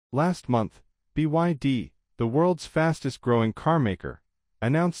Last month, BYD, the world's fastest-growing carmaker,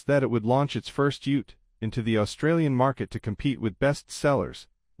 announced that it would launch its first Ute into the Australian market to compete with best sellers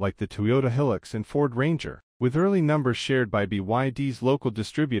like the Toyota Hilux and Ford Ranger. With early numbers shared by BYD's local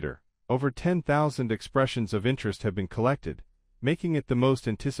distributor, over 10,000 expressions of interest have been collected, making it the most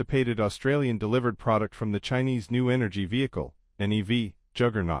anticipated Australian-delivered product from the Chinese new energy vehicle, an EV,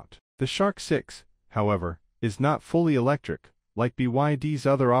 juggernaut. The Shark 6, however, is not fully electric, like BYD's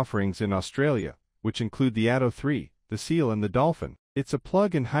other offerings in Australia, which include the Atto 3, the Seal and the Dolphin. It's a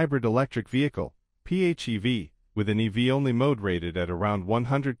plug-in hybrid electric vehicle, PHEV, with an EV-only mode rated at around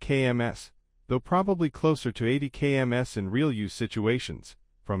 100 km/h, though probably closer to 80 km/h in real-use situations,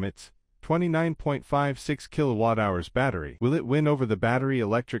 from its 29.56 kWh battery. Will it win over the battery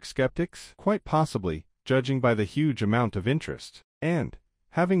electric skeptics? Quite possibly, judging by the huge amount of interest. And,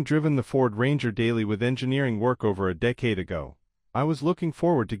 having driven the Ford Ranger daily with engineering work over a decade ago, I was looking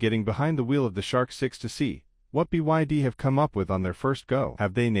forward to getting behind the wheel of the Shark 6 to see what BYD have come up with on their first go.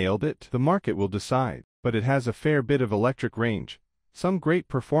 Have they nailed it? The market will decide, but it has a fair bit of electric range, some great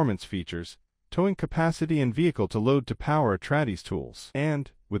performance features, towing capacity and vehicle-to-load to power a Tradi's tools.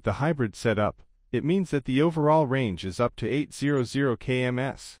 And, with the hybrid setup, it means that the overall range is up to 800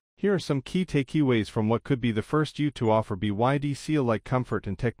 km/h. Here are some key takeaways from what could be the first Ute to offer BYD Seal-like comfort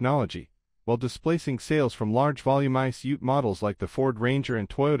and technology, while displacing sales from large-volume ICE Ute models like the Ford Ranger and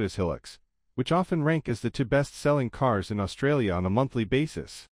Toyota's Hilux, which often rank as the two best-selling cars in Australia on a monthly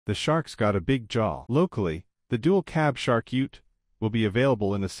basis. The Shark's got a big jaw. Locally, the dual-cab Shark Ute will be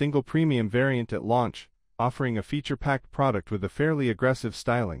available in a single premium variant at launch, offering a feature-packed product with a fairly aggressive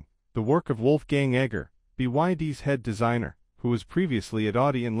styling, the work of Wolfgang Egger, BYD's head designer, who was previously at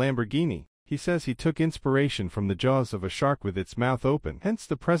Audi and Lamborghini. He says he took inspiration from the jaws of a shark with its mouth open, hence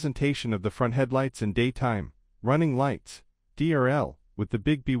the presentation of the front headlights and daytime running lights, DRL, with the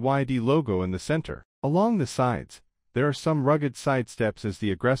big BYD logo in the center. Along the sides, there are some rugged side steps as the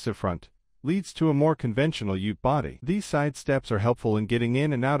aggressive front leads to a more conventional Ute body. These side steps are helpful in getting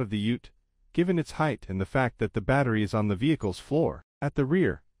in and out of the Ute, given its height and the fact that the battery is on the vehicle's floor. At the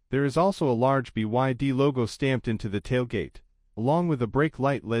rear, there is also a large BYD logo stamped into the tailgate, along with a brake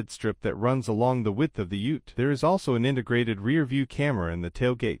light LED strip that runs along the width of the Ute. There is also an integrated rear-view camera in the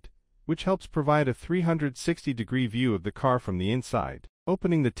tailgate, which helps provide a 360-degree view of the car from the inside.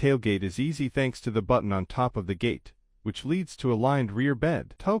 Opening the tailgate is easy thanks to the button on top of the gate, which leads to a lined rear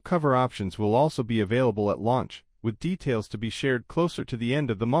bed. Tow cover options will also be available at launch, with details to be shared closer to the end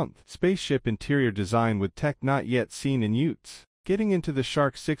of the month. Spaceship interior design with tech not yet seen in Utes. Getting into the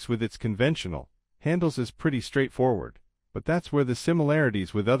Shark 6 with its conventional handles is pretty straightforward, but that's where the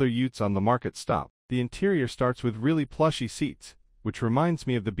similarities with other Utes on the market stop. The interior starts with really plushy seats, which reminds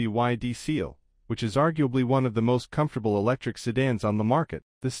me of the BYD Seal, which is arguably one of the most comfortable electric sedans on the market.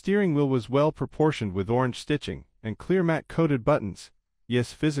 The steering wheel was well proportioned with orange stitching and clear matte-coated buttons,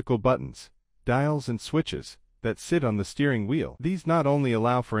 yes, physical buttons, dials and switches, that sit on the steering wheel. These not only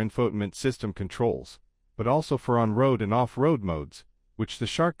allow for infotainment system controls, but also for on-road and off-road modes, which the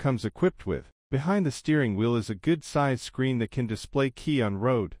Shark comes equipped with. Behind the steering wheel is a good-sized screen that can display key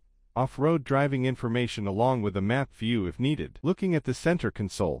on-road, off-road driving information along with a map view if needed. Looking at the center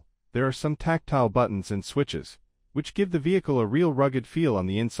console, there are some tactile buttons and switches, which give the vehicle a real rugged feel on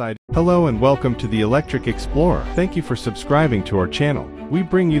the inside. Hello and welcome to the Electric Explorer. Thank you for subscribing to our channel. We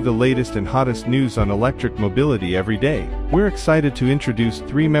bring you the latest and hottest news on electric mobility every day. We're excited to introduce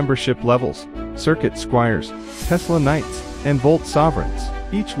 3 membership levels: Circuit Squires, Tesla Knights, and Volt Sovereigns.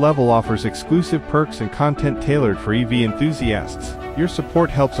 Each level offers exclusive perks and content tailored for EV enthusiasts. Your support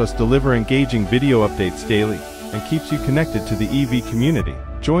helps us deliver engaging video updates daily and keeps you connected to the EV community.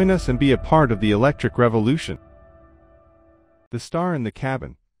 Join us and be a part of the electric revolution. The star in the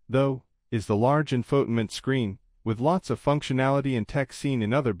cabin, though, is the large infotainment screen, with lots of functionality and tech seen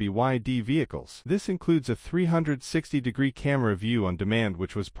in other BYD vehicles. This includes a 360-degree camera view on demand,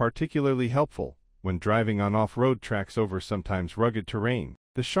 which was particularly helpful when driving on off-road tracks over sometimes rugged terrain.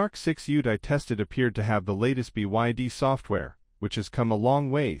 The Shark 6 Ute I tested appeared to have the latest BYD software, which has come a long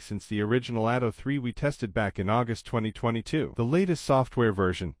way since the original Atto 3 we tested back in August 2022. The latest software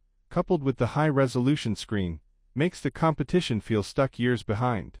version, coupled with the high-resolution screen, makes the competition feel stuck years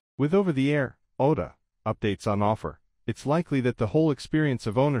behind. With over-the-air OTA updates on offer, it's likely that the whole experience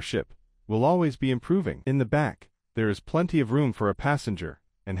of ownership will always be improving. In the back, there is plenty of room for a passenger,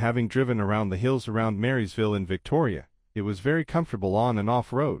 and having driven around the hills around Marysville in Victoria, it was very comfortable on and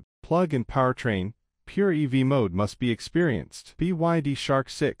off-road. Plug-in powertrain, pure EV mode must be experienced. BYD Shark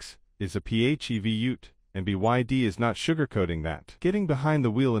 6 is a PHEV Ute, and BYD is not sugarcoating that. Getting behind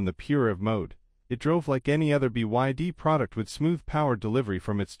the wheel in the pure EV mode It drove like any other BYD product with smooth power delivery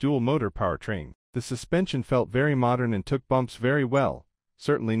from its dual-motor powertrain. The suspension felt very modern and took bumps very well,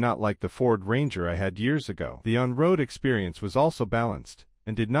 certainly not like the Ford Ranger I had years ago. The on-road experience was also balanced,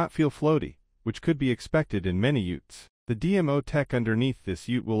 and did not feel floaty, which could be expected in many Utes. The DMO tech underneath this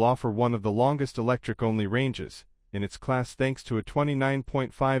Ute will offer one of the longest electric-only ranges in its class thanks to a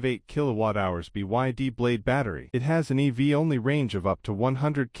 29.58 kWh BYD Blade battery. It has an EV-only range of up to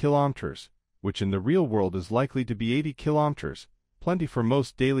 100 km, which in the real world is likely to be 80 km, plenty for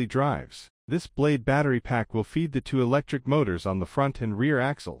most daily drives. This Blade battery pack will feed the two electric motors on the front and rear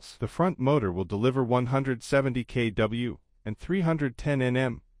axles. The front motor will deliver 170 kW and 310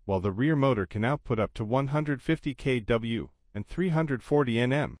 Nm, while the rear motor can output up to 150 kW and 340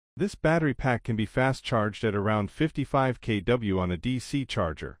 Nm. This battery pack can be fast charged at around 55 kW on a DC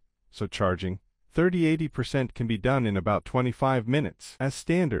charger, so charging 30–80% can be done in about 25 minutes. As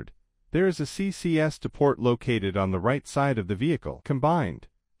standard, there is a CCS to port located on the right side of the vehicle. Combined,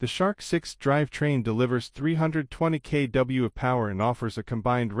 the Shark 6 drivetrain delivers 320 kW of power and offers a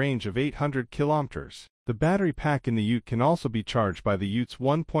combined range of 800 km. The battery pack in the Ute can also be charged by the Ute's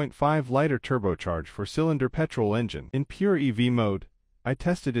 1.5-liter turbocharged four-cylinder petrol engine. In pure EV mode, I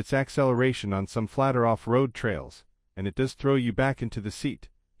tested its acceleration on some flatter off-road trails, and it does throw you back into the seat,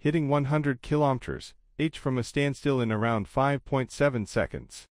 hitting 100 km/h from a standstill in around 5.7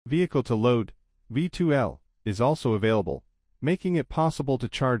 seconds. Vehicle to load, V2L, is also available, making it possible to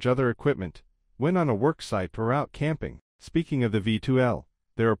charge other equipment when on a work site or out camping. Speaking of the V2L,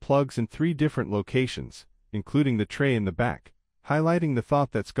 there are plugs in 3 different locations, including the tray in the back, highlighting the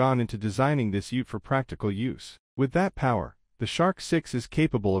thought that's gone into designing this Ute for practical use. With that power, the Shark 6 is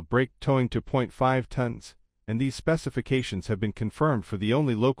capable of brake towing to 0.5 tons, and these specifications have been confirmed for the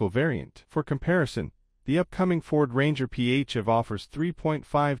only local variant. For comparison, the upcoming Ford Ranger PHEV offers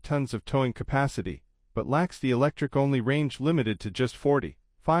 3.5 tons of towing capacity, but lacks the electric-only range limited to just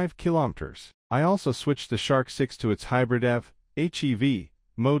 45 km. I also switched the Shark 6 to its hybrid EV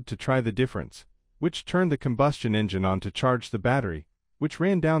mode to try the difference, which turned the combustion engine on to charge the battery, which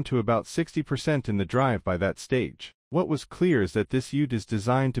ran down to about 60% in the drive by that stage. What was clear is that this Ute is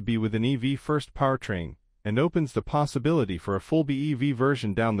designed to be with an EV-first powertrain, and opens the possibility for a full BEV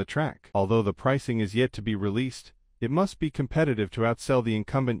version down the track. Although the pricing is yet to be released, it must be competitive to outsell the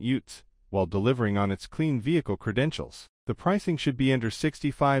incumbent Utes, while delivering on its clean vehicle credentials. The pricing should be under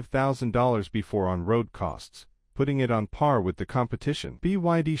 $65,000 before on-road costs, putting it on par with the competition.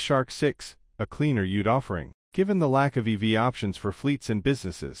 BYD Shark 6, a cleaner Ute offering. Given the lack of EV options for fleets and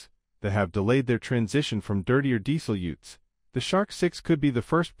businesses that have delayed their transition from dirtier diesel Utes, the Shark 6 could be the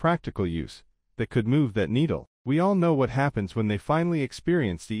first practical use that could move that needle. We all know what happens when they finally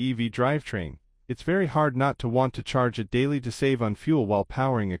experience the EV drivetrain. It's very hard not to want to charge it daily to save on fuel while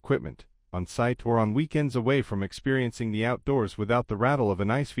powering equipment, on site or on weekends away from experiencing the outdoors without the rattle of a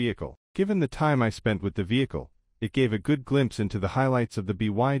nice vehicle. Given the time I spent with the vehicle, it gave a good glimpse into the highlights of the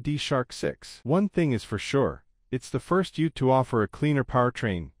BYD Shark 6. One thing is for sure, it's the first Ute to offer a cleaner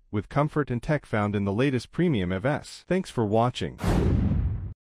powertrain, with comfort and tech found in the latest premium EVs. Thanks for watching.